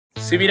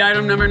Sous vide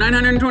item number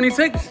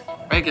 926,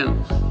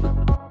 bacon.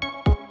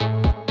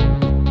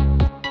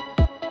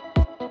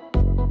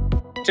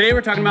 Today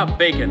we're talking about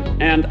bacon,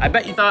 and I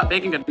bet you thought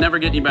bacon could never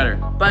get any better,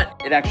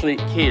 but it actually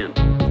can.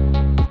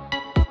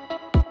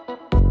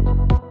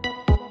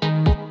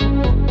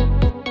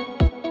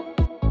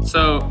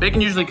 So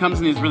bacon usually comes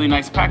in these really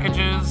nice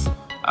packages,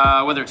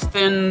 whether it's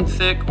thin,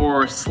 thick,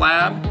 or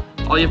slab.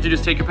 All you have to do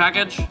is take your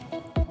package,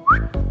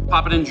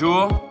 pop it in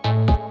Allll.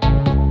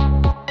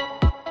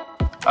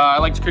 I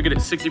like to cook it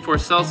at 64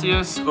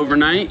 Celsius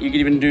overnight. You can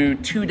even do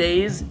 2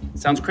 days.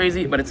 Sounds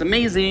crazy, but it's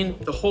amazing.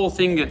 The whole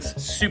thing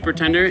gets super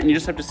tender, and you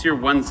just have to sear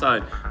one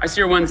side. I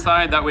sear one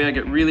side, that way I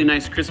get really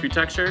nice crispy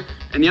texture.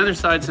 And the other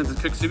side, since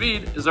it's cooked sous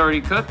vide, is already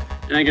cooked,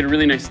 and I get a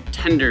really nice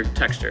tender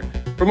texture.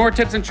 For more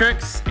tips and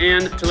tricks,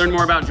 and to learn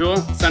more about Allll,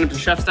 sign up to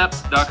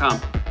chefsteps.com.